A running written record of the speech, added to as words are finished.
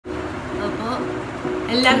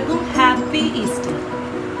എല്ലാവർക്കും happy Easter.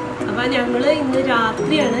 അപ്പോൾ ഞങ്ങൾ ഇന്ന്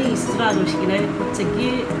രാത്രിയാണ് ഈസ്റ്റർ ആഘോഷിക്കുന്നത്. ഉച്ചയ്ക്ക്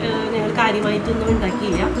ഞങ്ങൾ കാര്യമായിട്ടൊന്നും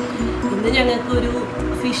ഉണ്ടാക്കിയില്ല. ഇന്ന് ഞങ്ങൾക്കൊരു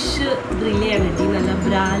ഫിഷ് ഗ്രില്ല് ചെയ്യാൻ വേണ്ടി, നല്ല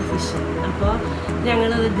ബ്രാൽ ഫിഷ്. അപ്പോൾ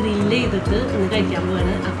ഞങ്ങളത് ഗ്രില്ല് ചെയ്തിട്ട് ഇന്ന് കഴിക്കാൻ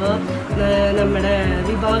പോവാണ്. അപ്പോൾ നമ്മുടെ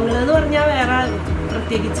വിഭവങ്ങൾ എന്ന് പറഞ്ഞാൽ വേറെ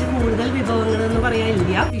പ്രത്യേകിച്ച് കൂടുതൽ വിഭവങ്ങളെന്ന്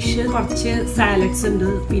പറയാനില്ല. ഫിഷ്, കുറച്ച് സാലഡ്സ് ഉണ്ട്,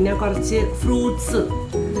 പിന്നെ കുറച്ച് ഫ്രൂട്ട്സ്,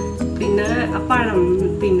 പിന്നെ പഴം,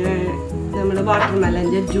 പിന്നെ നമ്മുടെ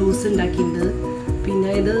വാട്ടർമെലൻ്റെ ജ്യൂസ് ഉണ്ടാക്കിയിട്ടുണ്ട്. പിന്നെ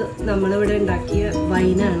ഇത് നമ്മളിവിടെ ഉണ്ടാക്കിയ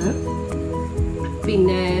വൈനാണ്.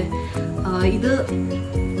 പിന്നെ ഇത്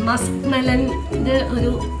മസ്ക് മെലൻ്റെ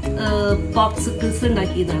ഒരു പോപ്സിക്കിൾസ്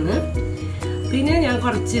ഉണ്ടാക്കിയതാണ്. പിന്നെ ഞാൻ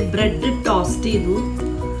കുറച്ച് ബ്രെഡ് ടോസ്റ്റ് ചെയ്തു,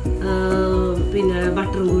 പിന്നെ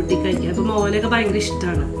ബട്ടറും കൂട്ടി കഴിക്കാൻ. അപ്പോൾ മോനൊക്കെ ഭയങ്കര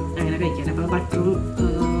ഇഷ്ടമാണ് അങ്ങനെ കഴിക്കാൻ. അപ്പോൾ ബട്ടറും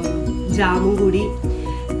ജാമും കൂടി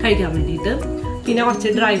കഴിക്കാൻ വേണ്ടിയിട്ട്. പിന്നെ കുറച്ച്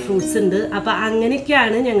ഡ്രൈ ഫ്രൂട്ട്സ് ഉണ്ട്. അപ്പോൾ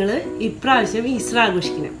അങ്ങനെയൊക്കെയാണ് ഞങ്ങൾ ഇപ്രാവശ്യം ഈസ്റ്റർ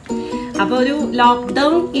ആഘോഷിക്കുന്നത്. അപ്പോൾ ഒരു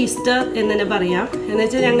ലോക്ക്ഡൗൺ ഈസ്റ്റർ എന്ന് തന്നെ പറയാം. എന്ന്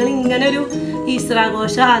വെച്ചാൽ ഞങ്ങൾ ഇങ്ങനെ ഒരു ഈസ്റ്റർ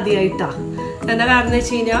ആഘോഷം ആദ്യമായിട്ടാണ്. എന്താ കാരണം എന്ന്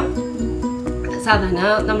വെച്ച് കഴിഞ്ഞാൽ, സാധാരണ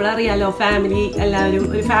നമ്മളറിയാലോ, ഫാമിലി എല്ലാവരും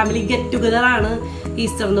ഒരു ഫാമിലി ഗെറ്റ് ടുഗദറാണ്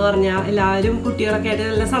ഈസ്റ്റർ എന്ന് പറഞ്ഞാൽ. എല്ലാവരും കുട്ടികളൊക്കെ ആയിട്ട്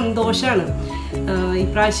നല്ല സന്തോഷമാണ്.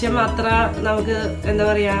 ഇപ്രാവശ്യം അത്ര നമുക്ക് എന്താ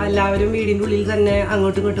പറയുക, എല്ലാവരും വീടിൻ്റെ ഉള്ളിൽ തന്നെ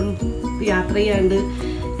അങ്ങോട്ടും ഇങ്ങോട്ടും യാത്ര ചെയ്യാണ്ട്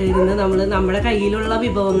ഇരുന്ന് നമ്മൾ നമ്മുടെ കയ്യിലുള്ള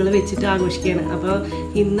വിഭവങ്ങൾ വെച്ചിട്ട് ആഘോഷിക്കുകയാണ്. അപ്പോൾ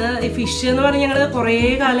ഇന്ന് ഫിഷ് എന്ന് പറഞ്ഞാൽ ഞങ്ങൾ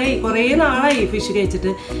കുറേ നാളായി ഫിഷ്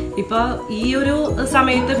കഴിച്ചിട്ട്. ഇപ്പോൾ ഈ ഒരു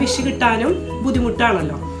സമയത്ത് ഫിഷ് കിട്ടാനും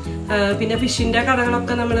ബുദ്ധിമുട്ടാണല്ലോ. പിന്നെ ഫിഷിൻ്റെ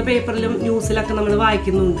കഥകളൊക്കെ നമ്മൾ പേപ്പറിലും ന്യൂസിലൊക്കെ നമ്മൾ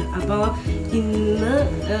വായിക്കുന്നുണ്ട്. അപ്പോൾ ഇന്ന്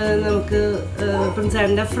നമുക്ക്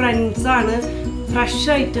പ്രിൻസേട്ടൻ്റെ ഫ്രണ്ട്സാണ്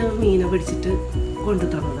ഫ്രഷായിട്ട് മീനെ പിടിച്ചിട്ട് കൊണ്ടു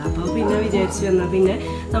തന്നത്. അപ്പോൾ പിന്നെ വിചാരിച്ചു വന്നാൽ പിന്നെ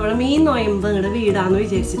നമ്മളെ മീൻ നോയമ്പ് ഇങ്ങോട്ട് വീടാന്ന്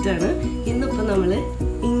വിചാരിച്ചിട്ടാണ് ഇന്നിപ്പോൾ നമ്മൾ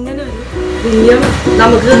ഇങ്ങനെ ഒരു വലിയ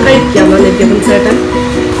നമുക്ക് കഴിക്കാൻ വന്നിട്ട്. പ്രിൻസേട്ടൻ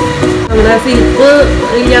നമ്മുടെ ഫിലിപ്പ്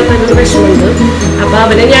ഇല്ലാത്തൊരു വിഷമുണ്ട്. അപ്പോൾ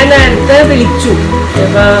അവരെ ഞാൻ നേരത്തെ വിളിച്ചു.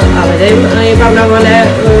 അപ്പോൾ അവരെ ഈ പറഞ്ഞ പോലെ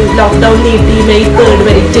ലോക്ക്ഡൗൺ നീട്ടി May 3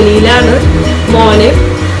 വരെ ഇറ്റലിയിലാണ് മോന്.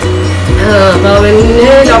 അപ്പോൾ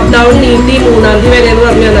അവന് ലോക്ക്ഡൗൺ നീട്ടി 3-ാം തീയതി വരെ എന്ന്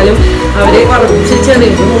പറഞ്ഞു. എന്നാലും അവർ കുറച്ച് ചെറിയ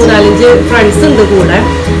 3-4 ഫ്രണ്ട്സ് ഉണ്ട് കൂടെ.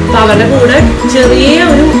 അപ്പോൾ അവരുടെ കൂടെ ചെറിയ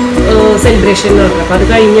ഒരു സെലിബ്രേഷൻ നടക്കും. അപ്പോൾ അത്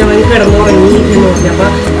കഴിഞ്ഞ് അവൻ കിടന്നുറങ്ങി എന്ന് പറഞ്ഞു. അപ്പോൾ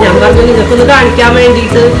ഞാൻ പറഞ്ഞു, നിങ്ങൾക്കൊന്ന് കാണിക്കാൻ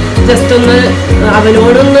വേണ്ടിയിട്ട് ജസ്റ്റ് ഒന്ന്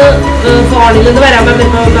അവനോടൊന്ന് ഫോണിലൊന്ന് വരാൻ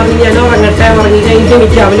പറഞ്ഞപ്പോൾ അവൻ പറഞ്ഞു, ഞാൻ ഉറങ്ങി കഴിഞ്ഞിട്ട്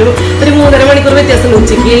എനിക്ക് അവനും ഒരു 3.5 മണിക്കൂർ വ്യത്യാസം.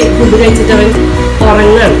 ഉച്ചയ്ക്ക് ഫുഡ് കഴിച്ചിട്ട് അവൻ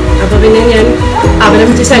ഉറങ്ങാണ്. അപ്പോൾ പിന്നെ ഞാൻ അവനെ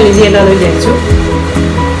വെച്ച് ശല്യം ചെയ്യേണ്ടെന്ന് വിചാരിച്ചു.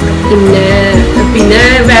 പിന്നെ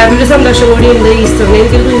വേറൊരു സന്തോഷം കൂടി ഉണ്ട്. ഈസ്റ്ററിന്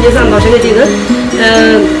എനിക്കൊരു കുഞ്ഞ് സന്തോഷം കിട്ടിയത്,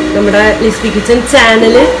 നമ്മുടെ ലിസ്ബി കിച്ചൻ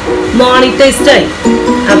ചാനൽ മോണിറ്റൈസ്ഡായി.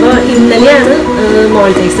 അപ്പോൾ ഇന്നലെയാണ്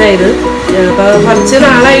മോണിറ്റൈസ് ആയത്. അപ്പോൾ കുറച്ച്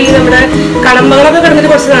നാളായി നമ്മുടെ കടമ്പകളൊക്കെ കിടന്നിട്ട്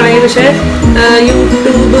കുറച്ച് നാളായി. പക്ഷേ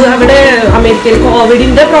യൂട്യൂബ് അവിടെ അമേരിക്കയിൽ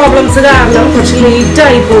കോവിഡിൻ്റെ പ്രോബ്ലംസ് കാരണം കുറച്ച്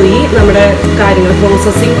ലേറ്റായി പോയി നമ്മുടെ കാര്യങ്ങൾ.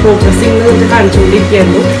 പ്രോഗ്രസിങ്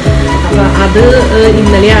കാണിച്ചുകൊണ്ടിരിക്കുകയായിരുന്നു. അപ്പോൾ അത്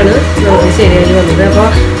ഇന്നലെയാണ് നമുക്ക് ശരിയായി വന്നത്. അപ്പോൾ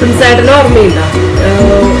പ്രിൻസേട്ടന് ഓർമ്മയുണ്ടോ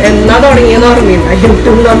എന്നാ തുടങ്ങിയെന്ന് ഓർമ്മയുണ്ടോ?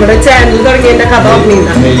 യൂട്യൂബ് നമ്മുടെ ചാനൽ തുടങ്ങിയതിൻ്റെ കഥ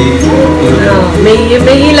ഓർമ്മയുണ്ടോ?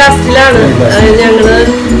 മെയ് ലാസ്റ്റിലാണ് ഞങ്ങള്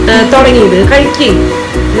തുടങ്ങിയത്.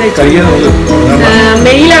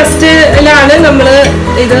 മെയ് ലാസ്റ്റിലാണ് നമ്മള്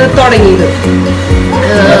ഇത് തുടങ്ങിയത്.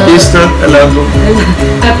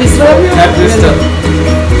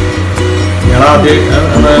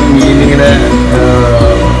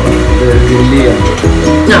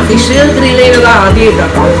 ഫിഷ് ഗ്രില്ല് ചെയ്യുന്നത്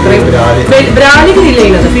ആദ്യമായിട്ടാണ്. ബ്രാലി ഗ്രില്ല്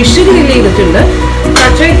ചെയ്യുന്നത്. ഫിഷ് ഗ്രില്ല് ചെയ്തിട്ടുണ്ട്.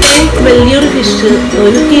 പക്ഷേ ഇത്രയും വലിയൊരു ഫിഷ്,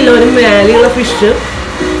 1 കിലോന് മേലെയുള്ള ഫിഷ്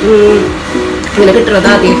ഇങ്ങനെ കിട്ടുന്നത്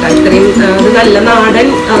ആദ്യമായിട്ടാണ്. ഇത്രയും അത് നല്ല നാടൻ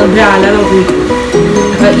ബ്രാല നമുക്ക് കിട്ടും.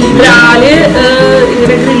 അപ്പൊ ഈ ബ്രാല്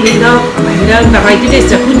ഇങ്ങനെ ഗ്രില്ല് ചെയ്താൽ ഭയങ്കര വെറൈറ്റി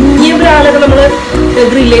ടേസ്റ്റാണ്. കുഞ്ഞ് ബ്രാലൊക്കെ നമ്മൾ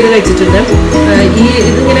ഗ്രില്ല് ചെയ്ത് കഴിച്ചിട്ടുണ്ട്.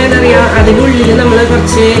 ഇതിങ്ങനെ എന്താ പറയുക, അതിൻ്റെ ഉള്ളിൽ നമ്മൾ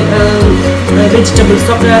കുറച്ച്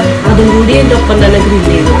വെജിറ്റബിൾസൊക്കെ അതും കൂടി അതിൻ്റെ ഒപ്പം തന്നെ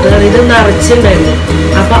ഗ്രില്ല് ചെയ്തിട്ട് ഇത് നിറച്ചിട്ടുണ്ടായിരുന്നു.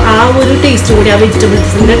 അപ്പോൾ ആ ഒരു ടേസ്റ്റും കൂടി, ആ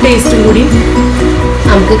വെജിറ്റബിൾസിൻ്റെ ടേസ്റ്റും കൂടി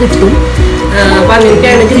നമുക്ക് കിട്ടും. അപ്പോൾ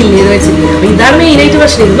അങ്ങനെയൊക്കെയാണ് ഗ്രില്ല് ചെയ്ത് വെച്ചിരിക്കുന്നത്. അപ്പോൾ ഇതാണ് മെയിനായിട്ട്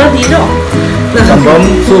പ്രശ്നം. ഇത് മതിയല്ലോ, സംഭവം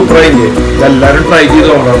സൂപ്പറായിട്ട് എല്ലാവരും ട്രൈ ചെയ്ത്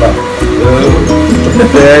നോക്കണ്ട.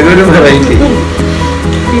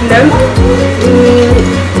 പിന്നെ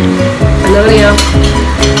എന്താ പറയാ,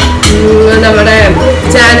 നമ്മുടെ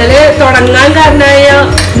ചാനല് തുടങ്ങാൻ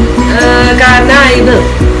കാരണമായത്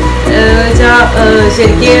വെച്ചാൽ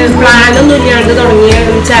ശരിക്ക് പ്ലാനൊന്നും ഇല്ലാണ്ട് തുടങ്ങിയ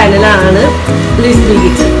ചാനലാണ് ലിസ്ബി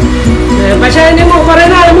കിച്ചൻ. പക്ഷെ അതിന് കുറെ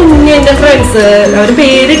നാള് മുന്നേ എൻ്റെ ഫ്രണ്ട്സ്, അവർ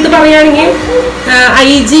പേരിട്ട് പറയുകയാണെങ്കിൽ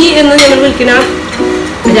IG എന്ന് ഞങ്ങൾ വിളിക്കുന്ന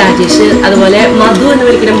രാജേഷ്, അതുപോലെ മധു എന്ന്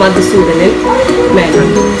വിളിക്കുന്ന മധുസൂദനൻ മേനോൻ,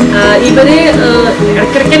 ഇവര്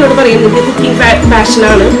ഇടയ്ക്കിടയ്ക്ക് എന്നോട് പറയും നിനക്ക് കുക്കിംഗ്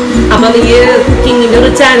പാഷനാണ്, അപ്പൊ നീ കുക്കിങ്ങിന്റെ ഒരു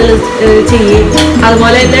ചാനൽ ചെയ്യേ,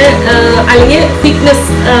 അതുപോലെ തന്നെ അല്ലെങ്കിൽ ഫിറ്റ്നസ്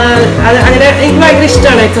അങ്ങനെ എനിക്ക് ഭയങ്കര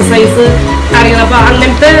ഇഷ്ടമാണ് എക്സസൈസ് കാര്യങ്ങൾ. അപ്പൊ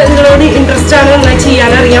അങ്ങനത്തെ ഇതിനോട് ഇൻട്രസ്റ്റ് ആണ്, നന്നായി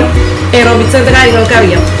ചെയ്യാനറിയാം, എയറോബിക്സ് അങ്ങനത്തെ കാര്യങ്ങളൊക്കെ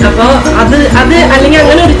അറിയാം. അപ്പൊ അത് അല്ലെങ്കിൽ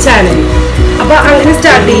അങ്ങനെ ഒരു ചാനൽ അപ്പൊ അങ്ങനെ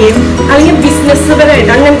സ്റ്റാർട്ട് ചെയ്യും, അല്ലെങ്കിൽ ബിസിനസ്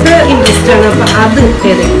പരമായിട്ട് അങ്ങനത്തെ ഇൻട്രസ്റ്റ് ആണ്. അപ്പൊ അത്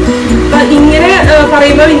ഏതെങ്കിലും അപ്പൊ ഇങ്ങനെ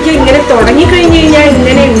പറയുമ്പോൾ എനിക്ക് ഇങ്ങനെ തുടങ്ങി കഴിഞ്ഞു കഴിഞ്ഞാൽ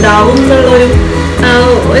ഇങ്ങനെ ഉണ്ടാവും എന്നുള്ളൊരു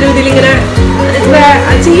ഇതിലിങ്ങനെ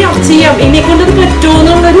ചെയ്യാം എന്നെ കൊണ്ടത് പറ്റുമോ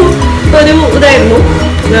എന്നുള്ളൊരു ഇതായിരുന്നു.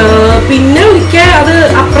 പിന്നെ ഒരിക്കൽ അത്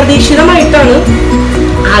അപ്രതീക്ഷിതമായിട്ടാണ്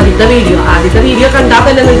ആദ്യത്തെ വീഡിയോ കണ്ടാൽ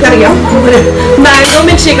തന്നെ നിങ്ങൾക്കറിയാം, ഒരു മാംഗോ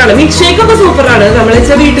മിൽക്ക് ഷേക്കാണ്. മിൽക്ക് ഷേക്ക് ഒക്കെ സൂപ്പറാണ്. നമ്മൾ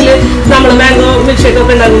വെച്ചാൽ വീട്ടില് നമ്മൾ മാംഗോ മിൽക്ക് ഷേക്ക്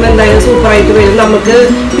ഒക്കെ ഉണ്ടാകുമ്പോൾ എന്തായാലും സൂപ്പറായിട്ട് വരും. നമുക്ക്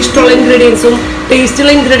ഇഷ്ടമുള്ള ഇൻഗ്രീഡിയൻസും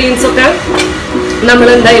ടേസ്റ്റുള്ള ഇൻഗ്രീഡിയൻസ് ഒക്കെ നമ്മൾ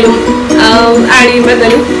എന്തായാലും ആഡ് ചെയ്യുമ്പോൾ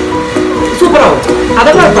എന്തായാലും സൂപ്പറാവും.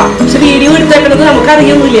 അതൊക്കെ കുഴപ്പമാണ്. പക്ഷെ വീഡിയോ എടുത്തേക്കുന്നത്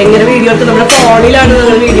നമുക്കറിയൊന്നുമില്ല എങ്ങനെ വീഡിയോ എടുത്ത്. നമ്മുടെ ഫോണിലാണ്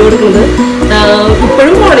നമ്മൾ വീഡിയോ എടുക്കുന്നത്.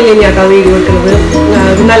 ഇപ്പോഴും ഫോണിൽ തന്നെയാട്ടോ വീഡിയോ എടുക്കുന്നത്.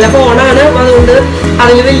 നല്ല ഫോണാണ്, അതുകൊണ്ട്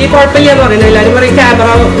അതിൽ വലിയ കുഴപ്പമില്ല എന്ന് പറയുന്നത്. എല്ലാവരും പറയും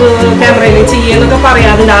ക്യാമറയിൽ ചെയ്യുന്നൊക്കെ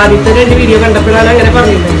പറയാറുണ്ട്. ആദ്യത്തെ 2 വീഡിയോ കണ്ടപ്പോഴാണ് അങ്ങനെ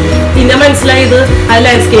പറയുന്നത്. പിന്നെ മനസ്സിലായത് അത്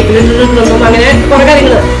ലാൻഡ്സ്കേപ്പിൽ ഇടുന്നതും അങ്ങനെ കുറെ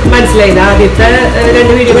കാര്യങ്ങൾ മനസ്സിലായത്. ആദ്യത്തെ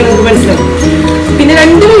 2 വീഡിയോ കണ്ടപ്പോൾ മനസ്സിലായി. പിന്നെ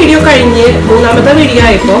 2 വീഡിയോ കഴിഞ്ഞ് 3ാമത്തെ വീഡിയോ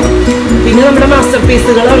ആയപ്പോൾ പിന്നെ നമ്മുടെ മാസ്റ്റർ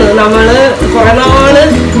പീസുകളാണ്. നമ്മള് കുറെ നാള്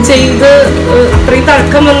ചെയ്ത് അത്രയും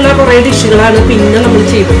തഴക്കം വന്ന കുറെ ഡിഷുകളാണ് പിന്നെ നമ്മൾ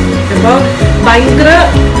ചെയ്തത്. അപ്പൊ ഭയങ്കര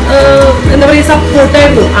എന്താ പറയുക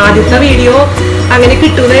സപ്പോർട്ടായിരുന്നു. ആദ്യത്തെ വീഡിയോ അങ്ങനെ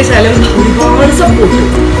കിട്ടുമെന്ന് വെച്ചാലും ഒരുപാട് സപ്പോർട്ട്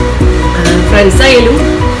ഫ്രണ്ട്സ് ആയാലും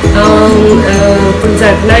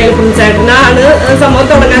പ്രിൻസേട്ടനാണ് സംഭവം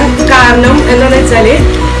തുടങ്ങാൻ കാരണം. എന്താണെന്ന് വെച്ചാല്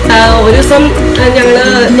ഒരു ദിവസം ഞങ്ങള്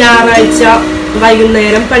ഞായറാഴ്ച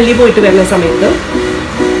വൈകുന്നേരം പള്ളി പോയിട്ട് വരുന്ന സമയത്ത്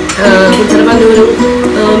പറഞ്ഞൊരു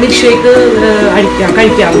മിൽക്ക് ഷേക്ക്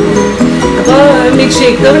കഴിക്കാറുണ്ട്. അപ്പോൾ മിൽക്ക്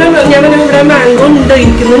ഷേക്ക് ഞാൻ ഇവിടെ മാംഗോ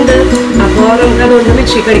ഇരിക്കുന്നുണ്ട്, അപ്പോൾ നമുക്ക് അതുകൊണ്ട്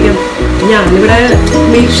മിൽക്ക് ഷേക്ക് കഴിക്കാം. ഞാനിവിടെ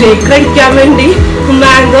മിൽക്ക് ഷേക്ക് കഴിക്കാൻ വേണ്ടി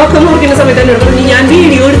മാംഗോ ഒക്കെ നോക്കുന്ന സമയത്ത് എന്നോട് പറഞ്ഞു ഞാൻ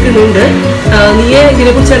വീഡിയോ എടുക്കുന്നുണ്ട്, നീ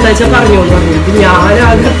ഇതിനെ കുറിച്ച് എന്താ വെച്ചാൽ പറഞ്ഞോന്ന് പറഞ്ഞു. അപ്പൊ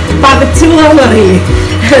ഞാനാകെ പകച്ചു പോകാന്ന് പറയില്ലേ.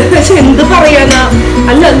 പക്ഷെ എന്ത് പറയാനാ,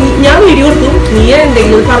 അല്ല ഞാൻ വീഡിയോ എടുക്കും, നീ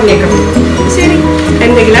എന്തെങ്കിലും പറഞ്ഞേക്കണം. ശരി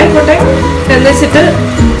എന്തെങ്കിലും ആയിക്കോട്ടെ എന്ന് വെച്ചിട്ട്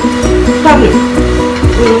പറഞ്ഞു.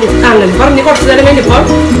 അങ്ങനെ പറഞ്ഞ് കുറച്ചു നേരം കഴിഞ്ഞപ്പോ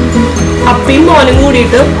അപ്പയും മോനും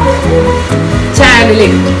കൂടിയിട്ട് ചാനല്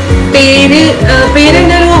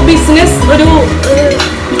പേരെന്റെ ഒരു ബിസിനസ് ഒരു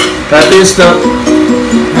ഹാപ്പി സ്റ്റാർ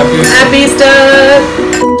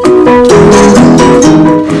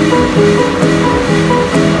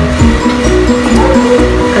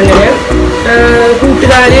അങ്ങനെ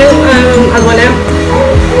കൂട്ടുകാര് അതുപോലെ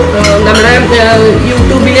നമ്മുടെ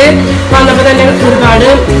യൂട്യൂബില് വന്നപ്പോ തന്നെ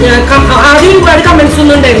ആദ്യം ഒരുപാട് കമന്റ്സ്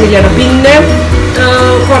ഒന്നും ഉണ്ടായിരുന്നില്ല. പിന്നെ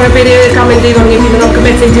കുറെ പേര് കമന്റ് ചെയ്ത് തുടങ്ങി. പിന്നെ നമുക്ക്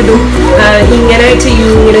മെസ്സേജ് ഇടും ഇങ്ങനെ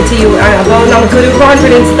ചെയ്യൂ. അപ്പൊ നമുക്കൊരു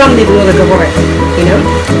കോൺഫിഡൻസ് തന്നിരുന്നു അതൊക്കെ കുറെ. പിന്നെ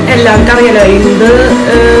എല്ലാവർക്കും അറിയാലോ എന്ത്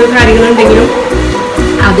കാര്യങ്ങളുണ്ടെങ്കിലും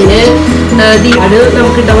അതിന് അത്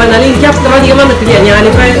നമുക്ക് ഉണ്ടാവും. എന്നാലും എനിക്ക് അത്ര അധികം വന്നിട്ടില്ല.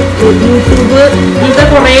 ഞാനിപ്പോ യൂട്യൂബിലത്തെ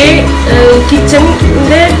കുറെ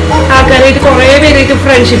കിച്ചണിന്റെ ആൾക്കാരായിട്ട് കുറെ പേരായിട്ട്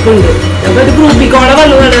ഫ്രണ്ട്ഷിപ്പ് ഉണ്ട്. അപ്പൊ ഒരു ഗ്രൂപ്പിക്കോടെ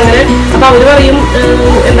വന്നതാണ് അങ്ങനെ. അപ്പൊ അവര് പറയും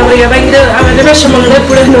എന്താ പറയാ ഭയങ്കര അവരുടെ വിഷമങ്ങൾ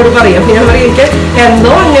എപ്പോഴും എന്നോട് പറയാം. ഞാൻ പറയും എനിക്ക്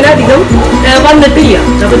എന്തോ അങ്ങനെ അധികം വന്നിട്ടില്ല.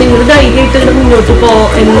 അപ്പൊ നിങ്ങൾ ധൈര്യമായിട്ട് മുന്നോട്ട് പോ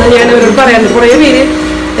എന്ന് ഞാൻ അവരോട് പറയാറുണ്ട്. കുറെ പേര്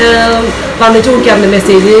വന്ന് ചോദിക്കാറുണ്ട്,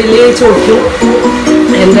 മെസ്സേജിൽ ചോദിക്കും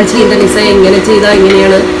എന്താ ചെയ്യേണ്ട നിസ, എങ്ങനെ ചെയ്താൽ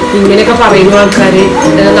എങ്ങനെയാണ്, ഇങ്ങനെയൊക്കെ പറയുന്നു ആൾക്കാര്.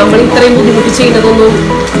 നമ്മൾ ഇത്രയും ബുദ്ധിമുട്ട് ചെയ്യുന്നതൊന്നും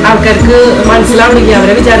ആൾക്കാർക്ക് മനസ്സിലാവണില്ല.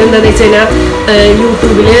 അവരെ വിചാരം എന്താണെന്ന് വെച്ച് കഴിഞ്ഞാൽ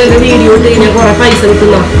യൂട്യൂബില് വീഡിയോ ഇട്ട് കഴിഞ്ഞാൽ കുറെ പൈസ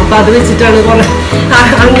കിട്ടുന്ന, അപ്പൊ അത് വെച്ചിട്ടാണ് കുറെ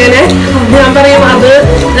അങ്ങനെ. ഞാൻ പറയും അത്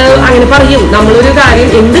അങ്ങനെ പറയും. നമ്മളൊരു കാര്യം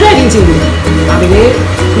എന്ത് കാര്യം ചെയ്യും അതിന്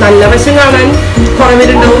നല്ല വശം കാണാൻ കുറെ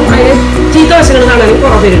പേരുണ്ടാവും, അതിന് ചീത്ത വശങ്ങൾ കാണാനും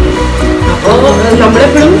കുറെ പേരുണ്ടാവും. അപ്പോ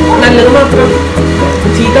നമ്മളെപ്പോഴും നല്ലത് മാത്രം,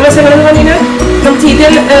 ചീത്ത വശങ്ങൾ എന്ന് പറഞ്ഞാൽ നമ്മൾ ചീത്ത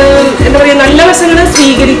എന്താ പറയാ നല്ല വശങ്ങൾ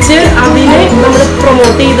സ്വീകരിച്ച് അതിനെ നമ്മൾ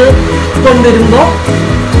പ്രൊമോട്ട് ചെയ്ത് കൊണ്ടുവരുമ്പോ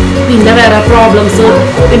പിന്നെ വേറെ പ്രോബ്ലംസ്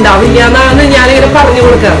ഉണ്ടാവില്ല എന്നാണ് ഞാനിങ്ങനെ പറഞ്ഞു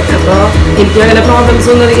കൊടുക്കാറ്. അപ്പൊ എനിക്ക് അങ്ങനെ പ്രോബ്ലംസ്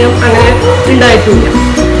ഒന്നും അധികം അങ്ങനെ ഉണ്ടായിട്ടില്ല.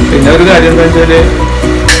 പിന്നെ ഒരു കാര്യം എന്താ വെച്ചാല്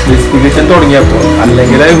ഡിസ്റ്റിഗേഷൻ തുടങ്ങിയപ്പോ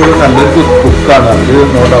അല്ലെങ്കിൽ ഇവിടെ നല്ലൊരു കുക്കാണ്, അത്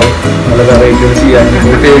നോട്ടാവും നല്ല വെറൈറ്റികൾ ചെയ്യാൻ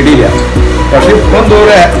പേടിയില്ല. പക്ഷെ ഇപ്പൊ എന്തോ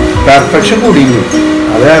പെർഫെക്ഷൻ കൂടിയില്ല.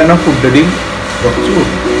 അത് കാരണം ഫുഡടി കുറച്ച്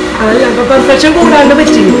കൂടി. അതല്ല അപ്പൊ പെർഫെക്ഷൻ കൂടാണ്ട്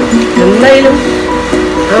പറ്റില്ല. എന്തായാലും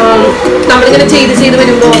നമ്മളിങ്ങനെ ചെയ്ത്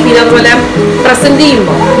വരുമ്പോ പിന്നെ അതുപോലെ പ്രസന്റ്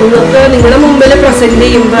ചെയ്യുമ്പോ നിങ്ങൾക്ക് നിങ്ങളുടെ മുമ്പിൽ പ്രസന്റ്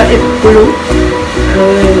ചെയ്യുമ്പോ എപ്പോഴും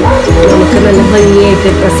നമുക്ക് നല്ല ഭംഗിയായിട്ട്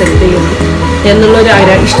പ്രസന്റ് ചെയ്യണം എന്നുള്ളൊരു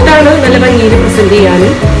ആഗ്രഹം. ഇഷ്ടമാണ് നല്ല ഭംഗിയിൽ പ്രസന്റ്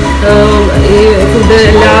ചെയ്യാനും. ഈ ഫുഡ്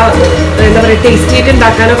എല്ലാ എന്താ പറയുക ടേസ്റ്റി ആയിട്ട്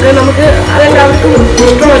ഉണ്ടാക്കാനൊക്കെ നമുക്ക് അതെല്ലാവർക്കും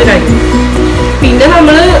ഇഷ്ടമുള്ള ഒരു കാര്യം. പിന്നെ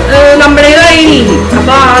നമ്മള് നമ്മുടേതായ രീതി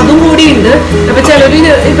അപ്പൊ അതും കൂടി ഉണ്ട്. അപ്പൊ ചിലര്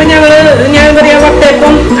ഇപ്പൊ ഞാൻ പറയാ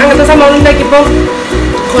വട്ടയപ്പം അങ്ങനത്തെ സംഭവം ഉണ്ടാക്കിയപ്പോ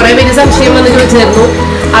കുറെ പേര് സംശയം വന്ന് ചോദിച്ചായിരുന്നു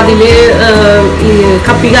അതില് ഈ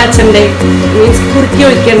കപ്പി കാച്ചണ്ടേ മീൻസ് കുറുക്കി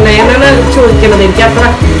ഒഴിക്കണ്ടേ എന്നാണ് ചോദിക്കണത്. എനിക്ക് അത്ര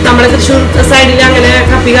നമ്മുടെ തൃശ്ശൂർ സൈഡിൽ അങ്ങനെ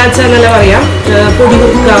കപ്പി കാച്ചെന്നല്ല പറയാം, പൊടി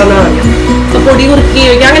കുറുക്കുക എന്നാണ് പറയാം. അപ്പൊ പൊടി കുറുക്കി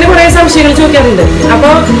ഒഴിക്കുക അങ്ങനെ കുറെ സംശയങ്ങൾ ചോദിക്കാറുണ്ട്. അപ്പൊ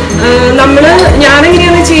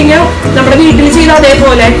ഞാനെങ്ങനെയാന്ന് വെച്ച് കഴിഞ്ഞാൽ നമ്മുടെ വീട്ടിൽ ചെയ്ത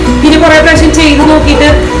അതേപോലെ പിന്നെ കുറെ പ്രാവശ്യം ചെയ്ത് നോക്കിയിട്ട്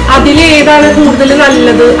അതിലേതാണ് കൂടുതൽ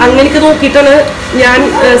നല്ലത് അങ്ങനെയൊക്കെ നോക്കിയിട്ടാണ് ഞാൻ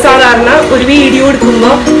സാധാരണ ഒരു വീഡിയോ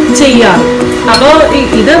എടുക്കുമ്പോൾ ചെയ്യാറ്. അപ്പൊ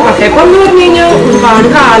ഇത് വട്ടയപ്പം എന്ന് പറഞ്ഞു കഴിഞ്ഞാൽ ഒരുപാട്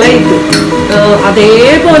കാലമായിട്ട്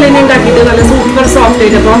അതേപോലെ തന്നെ ഉണ്ടാക്കിയിട്ട് നല്ല സൂപ്പർ സോഫ്റ്റ്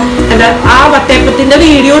ആയിട്ട്. അപ്പൊ എന്താ ആ വട്ടയപ്പത്തിന്റെ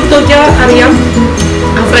വീഡിയോ എടുത്ത് നോക്കിയാൽ അറിയാം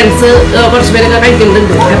ഫ്രണ്ട്സ് കുറച്ച് പേരൊക്കെ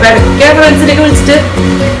കഴിക്കുന്നുണ്ട്. അപ്പൊ ഇടയ്ക്ക് ഫ്രണ്ട്സിനൊക്കെ വിളിച്ചിട്ട്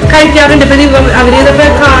കഴിക്കാറുണ്ട്. ഇപ്പൊ അവരിതൊക്കെ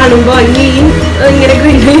കാണുമ്പോ ഇങ്ങനെ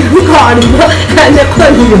കാണുമ്പോ എന്നെ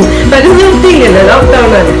കൊല്ലും നിർത്തിയില്ലല്ലോ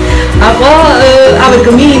ലോക്ക്ഡൌണാണ്. അപ്പൊ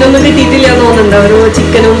അവർക്ക് മീനൊന്നും കിട്ടിയിട്ടില്ല എന്ന് തോന്നുന്നുണ്ട്. അവർ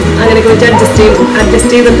ചിക്കനും അങ്ങനെയൊക്കെ വെച്ച്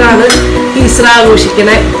അഡ്ജസ്റ്റ് ചെയ്തിട്ടാണ് ഈസ്റ്റർ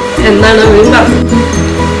ആഘോഷിക്കണേ എന്നാണ് അവരും പറഞ്ഞത്.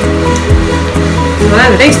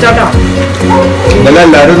 നല്ല ടേസ്റ്റ് ആട്ടോ.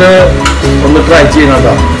 എല്ലാരും ഒന്ന് ട്രൈ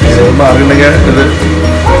ചെയ്യണോ മാറിയുണ്ടെങ്കിൽ ഇത്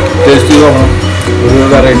ടേസ്റ്റ് ചെയ്ത് നോക്കണം. ഒരു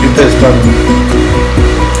വെറൈറ്റി ടേസ്റ്റാണ്.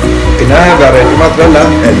 പിന്നെ വെറൈറ്റി മാത്രമല്ല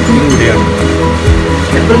ഹെൽത്തിയും കൂടിയാണ്.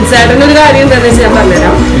 ചേട്ടനൊരു കാര്യം എന്താണെന്ന് വെച്ചാൽ ഞാൻ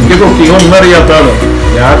പറഞ്ഞുതരാം. എനിക്ക് കുക്കിംഗ് ഒന്നും അറിയാത്തതാണ്.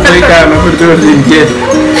 ഞാൻ കാരണം പിടിച്ചു എനിക്ക്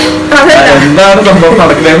എന്താണ് സംഭവം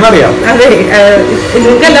നടക്കണേന്ന് അറിയാം. അതെ,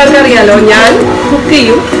 നിങ്ങൾക്ക് എല്ലാവർക്കും അറിയാലോ ഞാൻ കുക്ക്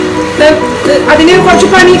ചെയ്യും. അതിന് കുറച്ച്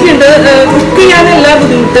പണിയൊക്കെ ഉണ്ട്. കുക്ക് ചെയ്യാനല്ല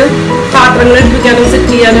ബുദ്ധിമുട്ട്, പാത്രങ്ങൾ എടുപ്പിക്കാനും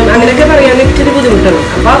സെറ്റ് ചെയ്യാനും അങ്ങനെയൊക്കെ പറയാനും ഇച്ചിരി ബുദ്ധിമുട്ടാണ്.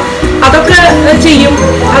 അപ്പൊ അതൊക്കെ ചെയ്യും.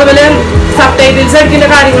 അതുപോലെ സബ് ടൈറ്റിൽസ് അടിക്കുന്ന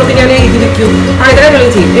കാര്യങ്ങളൊക്കെ ഞാൻ എഴുതി വെക്കും. അങ്ങനെ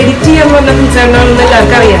കാര്യങ്ങളും ചെയ്യും. എഡിറ്റ് ചെയ്യാൻ പറഞ്ഞ പ്രിൻസേട്ടനാണെന്ന്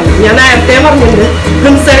എല്ലാവർക്കും അറിയാം. ഞാൻ നേരത്തെ പറഞ്ഞിട്ടുണ്ട്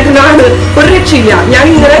പ്രിൻസേട്ടനാണ് ഒരു രക്ഷയില്ല. ഞാൻ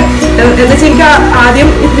ഇങ്ങനെ എന്താ വെച്ചാൽ എനിക്ക് ആദ്യം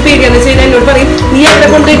ഇത് പേടിയാന്ന് വെച്ച് കഴിഞ്ഞാൽ എന്നോട് പറയും നീ എന്നെ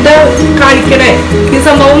കൊണ്ടിട്ട് കാണിക്കണേ ഈ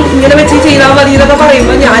സംഭവം ഇങ്ങനെ വെച്ച് ചെയ്താൽ മതി എന്നൊക്കെ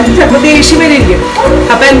പറയുമ്പോൾ ഞാൻ ചിലപ്പോൾ ദേഷ്യം വരിയിരിക്കും.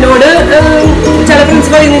 അപ്പൊ എന്നോട് ചില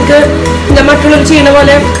ഫ്രണ്ട്സ് പറയും നിനക്ക് ഞാൻ മറ്റുള്ളവർ ചെയ്യണ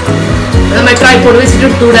പോലെ ട്രൈപോഡ് വെച്ചിട്ട്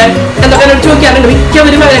ഇട്ടൂടെ എന്നൊക്കെ എന്നോട് ചോദിക്കാറുണ്ട്.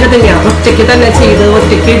 മിക്കവരും അങ്ങനെയൊക്കെ തന്നെയാണ്. ഒറ്റയ്ക്ക് തന്നെ ചെയ്ത്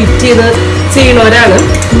ഒറ്റയ്ക്ക് എഡിറ്റ് ചെയ്ത് ചെയ്യണവരാണ്.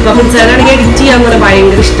 അപ്പൊ ഫ്രണ്ട്സാണെങ്കിൽ എഡിറ്റ് ചെയ്യാന്ന് പറഞ്ഞാൽ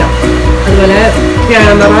ഭയങ്കര ഇഷ്ടം. അതുപോലെ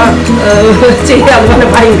ക്യാമറ ചെയ്യാന്ന്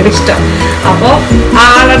പറഞ്ഞാൽ ഭയങ്കര ഇഷ്ടം. അപ്പൊ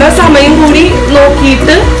ആളുടെ സമയം കൂടി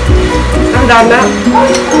നോക്കിയിട്ട് സാധാരണ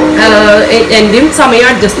എന്റെയും സമയം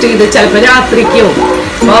അഡ്ജസ്റ്റ് ചെയ്ത് ചിലപ്പോൾ രാത്രിക്കോ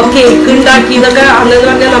കേക്ക് ഉണ്ടാക്കിയതൊക്കെ അന്ന്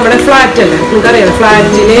പറഞ്ഞാൽ നമ്മുടെ ഫ്ലാറ്റ് അല്ലേ നിങ്ങൾക്കറിയാം.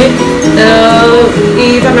 ഫ്ലാറ്റില് ഈ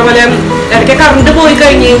പറഞ്ഞ പോലെ ഇടയ്ക്ക് കറണ്ട് പോയി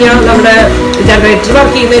കഴിഞ്ഞ് കഴിഞ്ഞാൽ നമ്മുടെ ജനറേറ്റർ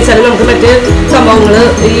വർക്ക് ചെയ്യുന്ന വെച്ചാൽ നമുക്ക് മറ്റ് സംഭവങ്ങള്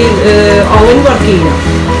ഈ ഓവൻ വർക്ക് ചെയ്യില്ല.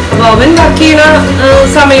 അപ്പൊ ഓവൻ വർക്ക് ചെയ്യുന്ന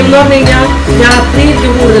സമയം എന്ന് പറഞ്ഞു കഴിഞ്ഞാൽ രാത്രി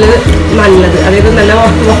ഏറ്റവും കൂടുതൽ നല്ലത്, അതായത് നല്ല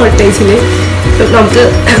വോൾട്ടേജില് നമുക്ക്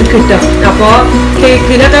കിട്ടും. അപ്പൊ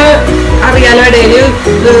കേക്കിനൊക്കെ അറിയാലോ ഇടയില്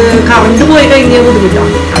കറണ്ട് പോയി കഴിഞ്ഞാൽ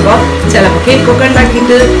ബുദ്ധിമുട്ടാണ്. അപ്പൊ ചിലപ്പോ കേക്കൊക്കെ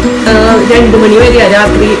ഉണ്ടാക്കിയിട്ട് 2 മണി വരെയാ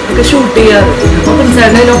രാത്രി ഒക്കെ ഷൂട്ട് ചെയ്യാറ്. അപ്പൊ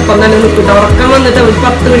പ്രിൻസേട്ടൻ അതിനൊപ്പം തന്നെ നിൽക്കിട്ട് ഉറക്കം വന്നിട്ട് ഒരു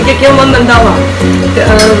 10 മണിക്കൊക്കെ വന്നിട്ടുണ്ടാവാം.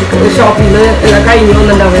 ഷോപ്പിൽ നിന്ന് കഴിഞ്ഞ്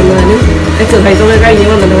വന്നിട്ടുണ്ടാവും എന്നാലും എക്സസൈസ് ഒക്കെ കഴിഞ്ഞ്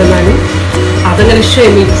വന്നിട്ടുണ്ടാവും. എന്നാലും അതങ്ങനെ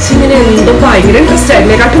ക്ഷമിച്ചിങ്ങനെ എന്തോ ഭയങ്കര ഇൻട്രസ്റ്റ്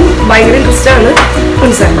അതിനെക്കാട്ടും ഭയങ്കര ഇൻട്രസ്റ്റ് ആണ്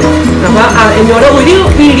പ്രിൻസേട്ടൻ. അപ്പൊ എന്നോട് ഒരു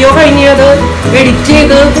വീഡിയോ കഴിഞ്ഞ് അത് എഡിറ്റ്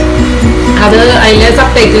ചെയ്ത് അത് അതിലെ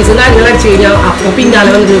സബ് ടൈറ്റിൽസ് കാര്യങ്ങൾ അടിച്ചു കഴിഞ്ഞാൽ അപ്പൊ പിന്നാലെ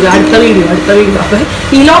വന്നിട്ട് അടുത്ത വീഡിയോ. അപ്പൊ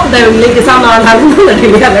ഈ ലോക്ക്ഡൌണിൽ എനിക്ക് സമാധാനം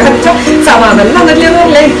തന്നിട്ടില്ല. സമാധാനം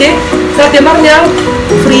തന്നിട്ടില്ലെന്നല്ല, എനിക്ക് സത്യം പറഞ്ഞാൽ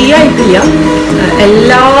ഫ്രീ ആയിട്ടില്ല.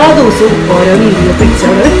 എല്ലാ ദിവസവും ഓരോ വീഡിയോ പിടിച്ച്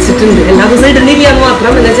അവിടെ വെച്ചിട്ടുണ്ട്. എല്ലാ ദിവസവും ഇടുന്നില്ല എന്ന്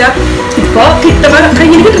മാത്രം. എന്ന് വെച്ചാൽ ഇപ്പൊ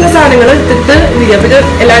കയ്യിൽ കിട്ടുന്ന സാധനങ്ങൾ എടുത്തിട്ട് വീഡിയോ. പിന്നെ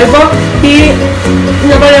എല്ലാവരും ഇപ്പൊ ഈ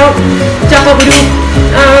എന്താ പറയാ ചക്കക്കുരു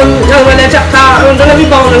അതുപോലെ ചക്ക അങ്ങനെയുള്ള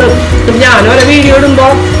വിഭവങ്ങൾ ഞാനും ഓരോ വീഡിയോ ഇടുമ്പോ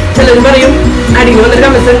ചിലരും പറയും അടിയിൽ വന്നൊരു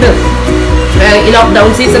കമന്റ്സ് ഉണ്ട് ഈ ലോക്ക്ഡൌൺ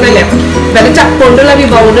സീസൺ അല്ലേ വേറെ ചക്ക കൊണ്ടുള്ള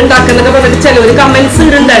വിഭവം ഉണ്ടാക്കുന്നൊക്കെ പറഞ്ഞിട്ട് ചിലവര് കമന്റ്സ്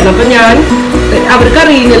ഇടുണ്ടായിരുന്നു. അപ്പൊ ഞാൻ അവർക്ക്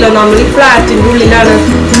അറിയില്ലല്ലോ നമ്മൾ ഈ ഫ്ലാറ്റിന്റെ ഉള്ളിലാണ്.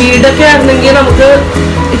 വീടൊക്കെ ആയിരുന്നെങ്കിൽ നമുക്ക്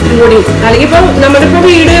ഇത്തിരി കൂടി അല്ലെങ്കിൽ ഇപ്പൊ നമ്മുടെ ഇപ്പൊ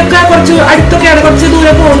വീടൊക്കെ കുറച്ച് അടുത്തൊക്കെയാണ്, കുറച്ച്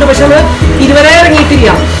ദൂരെ പോകുന്നുണ്ട്. പക്ഷെ നമ്മള് ഇതുവരെ ഇറങ്ങിയിട്ടില്ല.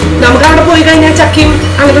 നമുക്ക് അവിടെ പോയി കഴിഞ്ഞാൽ ചക്കയും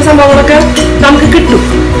അങ്ങനത്തെ സംഭവങ്ങളൊക്കെ നമുക്ക് കിട്ടും,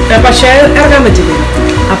 പക്ഷെ ഇറങ്ങാൻ പറ്റില്ല.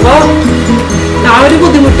 അപ്പൊ ആ ഒരു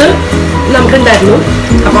ബുദ്ധിമുട്ട് നമുക്കുണ്ടായിരുന്നു.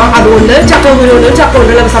 അപ്പൊ അതുകൊണ്ട് ചക്ക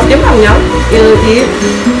കൊണ്ടുള്ള സത്യം പറഞ്ഞാൽ ഈ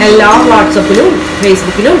എല്ലാ വാട്സപ്പിലും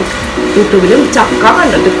ഫേസ്ബുക്കിലും യൂട്യൂബിലും ചക്ക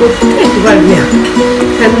കണ്ടിട്ട് കൊത്തിട്ട് പണിയ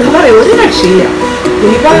എന്താ പറയാ ഒരു രക്ഷയില്ല.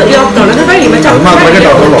 ഇനിയിപ്പോ ലോക്ക്ഡൌണൊക്കെ കഴിയുമ്പോ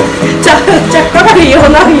ചക്ക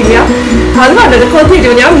കഴിയോന്ന് അറിയില്ല. അത് കണ്ടിട്ട് കൊത്തിയിട്ട്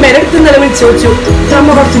ഞാൻ അമ്മേനെ അടുത്ത് ഇന്നലെ വിളിച്ചു വെച്ചു, അമ്മ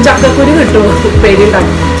കുറച്ച് ചക്കക്കുരു കിട്ടുമോ ഉപ്പേരി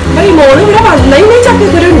ഉണ്ടാക്കി. അപ്പൊ ഈ മോള് ഇവിടെ വന്നതിന്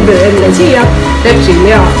ചക്കക്കുരു ഉണ്ട്, എന്താ ചെയ്യാം,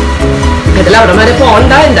 രക്ഷയില്ല. അതിൽ അവിടെ വരെ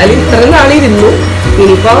പോണ്ട, എന്തായാലും ഇത്രയും നാളിരുന്നു,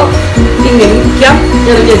 ഇനിയിപ്പോ ഇങ്ങനെ ഇരിക്കാം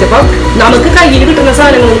എന്ന് വിചാരിച്ചപ്പോ നമുക്ക് കയ്യിൽ കിട്ടുന്ന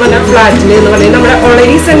സാധനങ്ങൾ എന്ന് പറഞ്ഞാൽ ഫ്ലാറ്റിൽ എന്ന് പറഞ്ഞാൽ നമ്മുടെ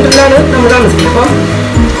ഒളരി സെന്ററിലാണ് നമ്മൾ താമസിക്കുന്നത്.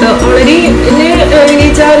 അപ്പൊ ഒളരി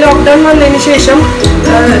എന്നുവെച്ചാൽ ലോക്ക്ഡൌൺ വന്നതിന് ശേഷം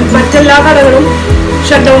മറ്റെല്ലാ കടകളും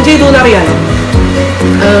ഷട്ട് ഡൗൺ ചെയ്തു എന്നറിയാലോ.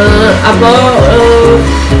 അപ്പോ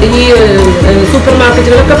ഈ സൂപ്പർ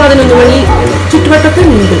മാർക്കറ്റുകളൊക്കെ 11 മണി ചുറ്റുവട്ടത്ത്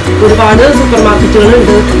ഉണ്ട്, ഒരുപാട് സൂപ്പർ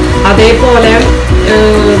മാർക്കറ്റുകളുണ്ട്, അതേപോലെ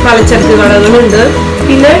പലചരക്ക് കടകളുണ്ട്,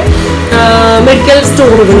 പിന്നെ മെഡിക്കൽ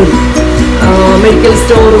സ്റ്റോറുകളുണ്ട്.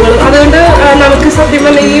 അതുകൊണ്ട് നമുക്ക് സത്യം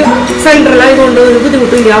പറഞ്ഞാൽ ഈ സെൻട്രലായതുകൊണ്ട് ഒരു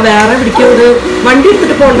ബുദ്ധിമുട്ടില്ല. വേറെ എവിടേക്കും ഒരു വണ്ടി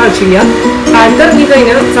എടുത്തിട്ട് പോകേണ്ട ആവശ്യമില്ല, കണ്ടിറങ്ങി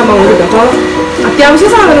കഴിഞ്ഞാൽ സംഭവം കിട്ടും. അപ്പോൾ അത്യാവശ്യ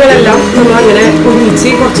സാധനങ്ങളെല്ലാം നമ്മൾ അങ്ങനെ ഒന്നിച്ച്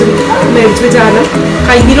കുറച്ച് മേടിച്ച് വെച്ചാലും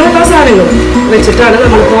കയ്യിലുള്ള സാധനങ്ങൾ വെച്ചിട്ടാണ്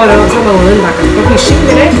നമ്മളിപ്പോൾ ഓരോ സംഭവങ്ങൾ ഉണ്ടാക്കുന്നത്. അപ്പോൾ ഫിഷ്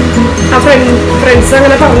ഇങ്ങനെ ആ ഫ്രണ്ട്സ്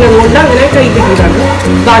അങ്ങനെ പറഞ്ഞതുകൊണ്ട് അങ്ങനെ കൈ കിട്ടിയിട്ടാണ്.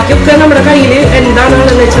 ബാക്കിയൊക്കെ നമ്മുടെ കയ്യിൽ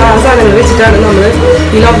എന്താണെന്ന് വെച്ചാൽ ആ സാധനങ്ങൾ വെച്ചിട്ടാണ് നമ്മൾ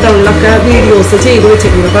ഈ ലോക്ക്ഡൗണിലൊക്കെ വീഡിയോസ് ചെയ്ത്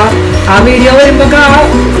വെച്ചിട്ടുണ്ട്. അപ്പോൾ ആ വീഡിയോ വരുമ്പോൾ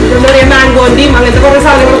എന്താ പറയുക, മാംഗോന്റെയും അങ്ങനത്തെ കുറേ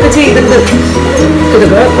സാധനങ്ങളൊക്കെ ചെയ്തിട്ടുണ്ട്.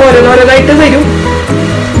 ഇതൊക്കെ ഓരോന്നോരോന്നായിട്ട് വരും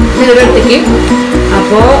നിങ്ങളുടെ അടുത്തേക്ക്.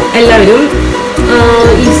 അപ്പോൾ എല്ലാവരും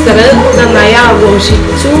ഈസ്റ്റർ നന്നായി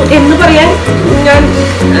ആഘോഷിച്ചു എന്ന് പറയാൻ ഞാൻ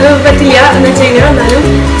പറ്റില്ല, എന്ന് വെച്ച് കഴിഞ്ഞാൽ എന്നാലും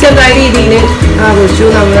ചെറിയ രീതിയിൽ ആഘോഷിച്ചു.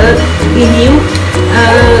 നമ്മൾ ഇനിയും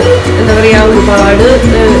എന്താ പറയാ ഒരുപാട്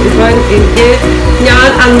ഇപ്പൊ എനിക്ക്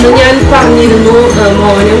അന്ന് ഞാൻ പറഞ്ഞിരുന്നു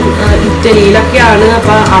മോനും ഇറ്റലിയിലൊക്കെയാണ്,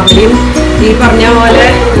 അപ്പൊ അവിടെയും ഈ പറഞ്ഞ പോലെ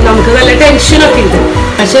നമുക്ക് നല്ല ടെൻഷനൊക്കെ ഉണ്ട്.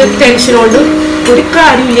 പക്ഷെ ടെൻഷനോണ്ട് ഒരു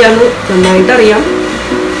കാര്യമില്ല എന്ന് നന്നായിട്ടറിയാം.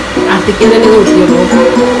 അടുത്തേക്ക് തന്നെ നോക്കിയപ്പോൾ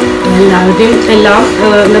എല്ലാവരുടെയും എല്ലാം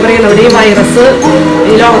എന്താ പറയുക, നമ്മുടെ ഈ വൈറസ്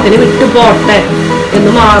ഈ ലോകത്തിന് വിട്ടു പോട്ടെ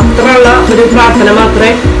എന്ന് മാത്രമുള്ള ഒരു പ്രാർത്ഥന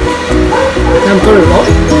മാത്രമേ നമുക്കുള്ളൂ.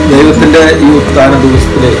 ദൈവത്തിന്റെ ഈ ഉത്ഥാന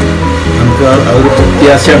ദിവസത്തില് നമുക്ക് ആ ഒരു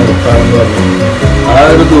പ്രത്യാശയാണ് ഉത്ഥാനം എന്ന് പറഞ്ഞത്. ആ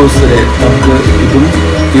ഒരു ദിവസത്തില് നമുക്ക് ഇതും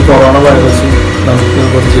ഈ കൊറോണ വൈറസും നമുക്ക്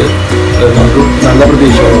കുറച്ച് നമുക്ക് നല്ല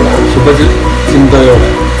പ്രതീക്ഷയോടെ ശുഭചിന്തയോടെ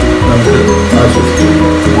നമുക്ക് ആശ്വസിക്കും.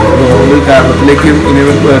 ഒരു കാരണത്തിലേക്ക് ഇനി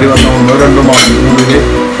കയറി വന്ന 1-2 മാസത്തിനുള്ളിൽ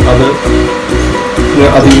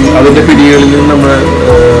അതിന്റെ പിടികളിൽ നിന്ന് നമ്മൾ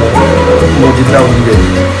മോചിതരാവുകയും ചെയ്യും.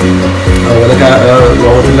 അതുപോലെ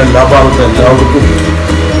ലോകത്തിൻ്റെ എല്ലാ ഭാഗത്തും എല്ലാവർക്കും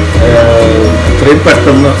എത്രയും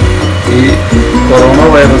പെട്ടെന്ന് ഈ കൊറോണ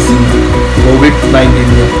വൈറസിന്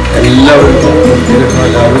COVID-19 എല്ലാവരും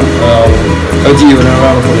എല്ലാവരും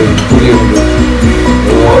ജീവനുകളാണ് കൂടിയുണ്ട്.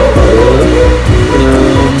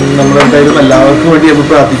 നമ്മളെന്തായാലും എല്ലാവർക്കും വേണ്ടി നമ്മൾ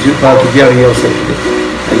പ്രാർത്ഥിക്കുകയാണ് ഈ അവസരത്തിൽ.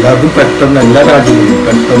 എല്ലാവർക്കും പെട്ടെന്ന് എല്ലാ രാജ്യങ്ങളിലും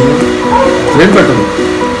പെട്ടെന്ന് എത്രയും പെട്ടെന്ന്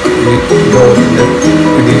ഈ ലോകത്തിൻ്റെ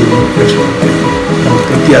പിടിയിൽ രക്ഷപ്പെടുത്തി നമുക്ക്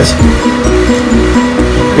പ്രത്യാശ.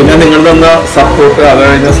 പിന്നെ നിങ്ങൾ തന്ന സപ്പോർട്ട്, അത്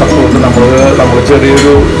കഴിഞ്ഞ സപ്പോർട്ട് നമ്മൾ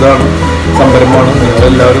ചെറിയൊരു ഇതാണ്, സംരംഭമാണ്.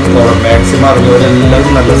 നിങ്ങളെല്ലാവരും മാക്സിമം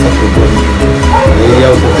അറിഞ്ഞവരെല്ലാവരും നല്ല സപ്പോർട്ട് വന്നിട്ടുണ്ട്. ഈ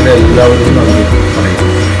അവസരത്തിൽ എല്ലാവരും നന്ദി പറയുന്നു.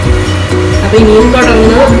 അപ്പൊ ഇനിയും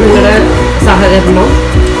തുടർന്ന് നിങ്ങളുടെ സഹകരണം,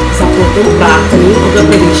 സപ്പോർട്ടും പ്രാർത്ഥനയും ഒക്കെ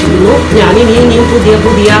പ്രതീക്ഷിക്കുന്നു. ഞാൻ ഇനിയും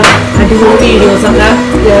പുതിയ അടിപൊളി വീഡിയോസൊക്കെ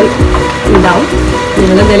ഞാൻ ഉണ്ടാവും.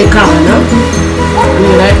 നിങ്ങളെന്തായാലും കാണാം.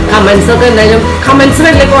 നിങ്ങളുടെ കമൻസൊക്കെ എന്തായാലും കമൻസ്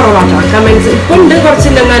വലിയ കുറവാണ്. കമൻസ് ഇപ്പം ഉണ്ട്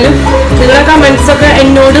കുറച്ചില്ലെന്നാലും നിങ്ങളുടെ കമൻസൊക്കെ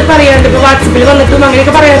എന്നോട് പറയാറുണ്ട്. ഇപ്പോൾ വാട്സപ്പിൽ വന്നിട്ടും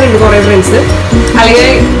അങ്ങനെയൊക്കെ പറയാറുണ്ട് കുറേ ഫ്രണ്ട്സ്, അല്ലെങ്കിൽ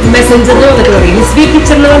മെസ്സഞ്ചറിൽ വന്നിട്ട് പറയും. ലിസ്ബി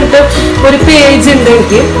കിച്ചൺ എന്ന് പറഞ്ഞിട്ട് ഒരു പേജ് ഉണ്ട്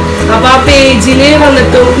എനിക്ക്. അപ്പൊ ആ പേജില്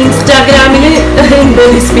വന്നിട്ടും ഇൻസ്റ്റാഗ്രാമിൽ ഉണ്ട്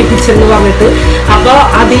ലിസ്ബി കിച്ചൺ എന്ന് പറഞ്ഞിട്ട്. അപ്പൊ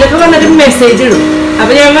അതിലൊക്കെ വന്നിട്ട് മെസ്സേജ് ഇടും.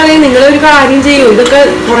 അപ്പൊ ഞാൻ പറയും നിങ്ങളൊരു കാര്യം ചെയ്യൂ, ഇതൊക്കെ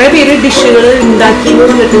കുറെ പേര് ഡിഷുകൾ ഉണ്ടാക്കി എന്ന്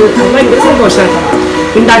പറഞ്ഞിട്ട് അത് ഭയങ്കര സന്തോഷമാണ്.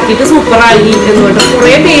 ഉണ്ടാക്കിയിട്ട് സൂപ്പറായി എന്ന് പറഞ്ഞിട്ട്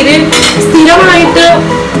കുറെ പേര് സ്ഥിരമായിട്ട്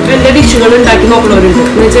എൻ്റെ ഡിഷുകൾ ഉണ്ടാക്കി നോക്കുന്നവരുണ്ട്.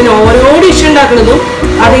 എന്ന് വെച്ചാൽ ഓരോ ഡിഷ് ഉണ്ടാക്കുന്നതും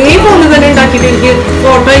അതേപോലെ തന്നെ ഉണ്ടാക്കിയിട്ട് എനിക്ക്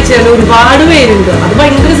ഫോട്ടോ അയച്ചാൽ ഒരുപാട് പേരുണ്ട്. അത്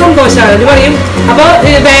ഭയങ്കര സന്തോഷമാണ്. അവർ പറയും അപ്പൊ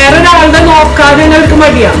വേറൊരാളുടെ നോക്കാതെ തന്നെ അവർക്ക്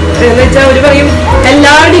മടിയാണ്. എന്ന് വെച്ചാൽ അവർ പറയും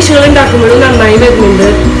എല്ലാ ഡിഷുകളും ഉണ്ടാക്കുമ്പോഴും നന്നായി വരുന്നുണ്ട്.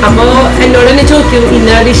 അപ്പോൾ എന്നോട് തന്നെ ചോദിക്കും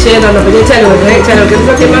ഇന്ന ഡിഷ് ഏതാണ്. അപ്പൊ ഞാൻ ചിലവർക്ക്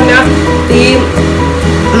സത്യം പറഞ്ഞാൽ ഈ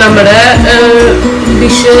നമ്മുടെ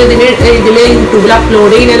ഡിഷ് ഇതില് യൂട്യൂബിൽ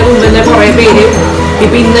അപ്ലോഡ് ചെയ്യുന്നതിന് മുമ്പ് തന്നെ കുറെ പേര്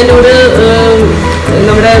ഇപ്പൊ ഇന്ന് എന്നോട്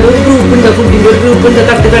നമ്മുടെ ഒരു ഗ്രൂപ്പുണ്ട്, ഫുഡിന്റെ ഒരു ഗ്രൂപ്പുണ്ട്,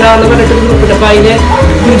 തട്ടുകട എന്ന് പറഞ്ഞിട്ടൊരു ഗ്രൂപ്പുണ്ട്. അപ്പൊ അതിന്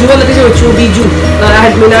ബിജു വന്നിട്ട് ചോദിച്ചു, ബിജു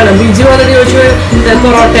അഡ്മിനാണ്, ബിജു വന്നിട്ട് ചോദിച്ചു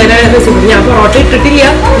പൊറോട്ടയുടെ റെസിപ്പി. ഞാൻ പൊറോട്ട ഇട്ടിട്ടില്ല,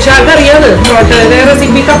 പക്ഷെ ആൾക്കറിയാത് പൊറോട്ടയുടെ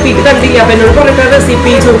റെസിപ്പി കപ്പിക്ക് കണ്ടില്ല. അപ്പൊ എന്നോട് പൊറോട്ട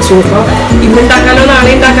റെസിപ്പി ചോദിച്ചു. അപ്പൊ ഇന്നുണ്ടാക്കാനോ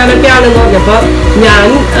നാളെ ഉണ്ടാക്കാനൊക്കെ ആണെന്ന് പറഞ്ഞപ്പോ ഞാൻ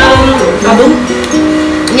അതും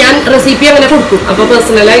ഞാൻ റെസിപ്പി അങ്ങനെ കൊടുക്കും. അപ്പോൾ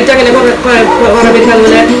പേഴ്സണലായിട്ട് അങ്ങനെ കുറേ പേർക്ക്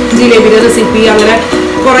അതുപോലെ ജിലേബിയുടെ റെസിപ്പി അങ്ങനെ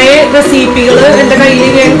കുറേ റെസിപ്പികൾ എൻ്റെ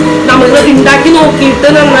കയ്യിൽ നമ്മൾ ഉണ്ടാക്കി നോക്കിയിട്ട്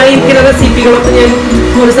നന്നായിരിക്കുന്ന റെസിപ്പികളൊക്കെ ഞാൻ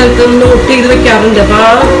ഒരു സ്ഥലത്ത് നോട്ട് ചെയ്ത് വെക്കാറുണ്ട്. അപ്പോൾ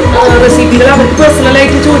ആ റെസിപ്പികൾ അവർക്ക്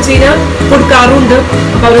പേഴ്സണലായിട്ട് ചോദിച്ചു കഴിഞ്ഞാൽ കൊടുക്കാറുണ്ട്.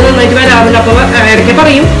 അപ്പോൾ അവർ നന്നായിട്ട് വരാറുണ്ട്. അപ്പോൾ ഇടയ്ക്ക്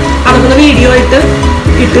പറയും അതൊക്കെ വീഡിയോ ആയിട്ട്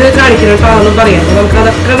ഇട്ട് കാണിക്കണം കേട്ടോ അതൊന്നും പറയാം. അപ്പോൾ നമുക്ക്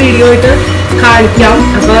അതൊക്കെ വീഡിയോ ആയിട്ട് കാണിക്കാം.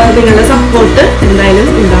 അപ്പോൾ നിങ്ങളുടെ സപ്പോർട്ട് എന്തായാലും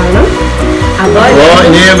ഉണ്ടാവണം. അപ്പോൾ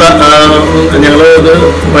ഇനി ഞങ്ങൾ ഇത്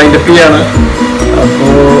വൈൻഡപ്പ് ചെയ്യാണ്.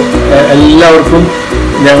 അപ്പോൾ എല്ലാവർക്കും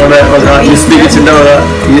ഞങ്ങളുടെ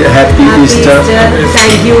ഹാപ്പി ഈസ്റ്റർ.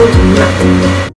 Thank you.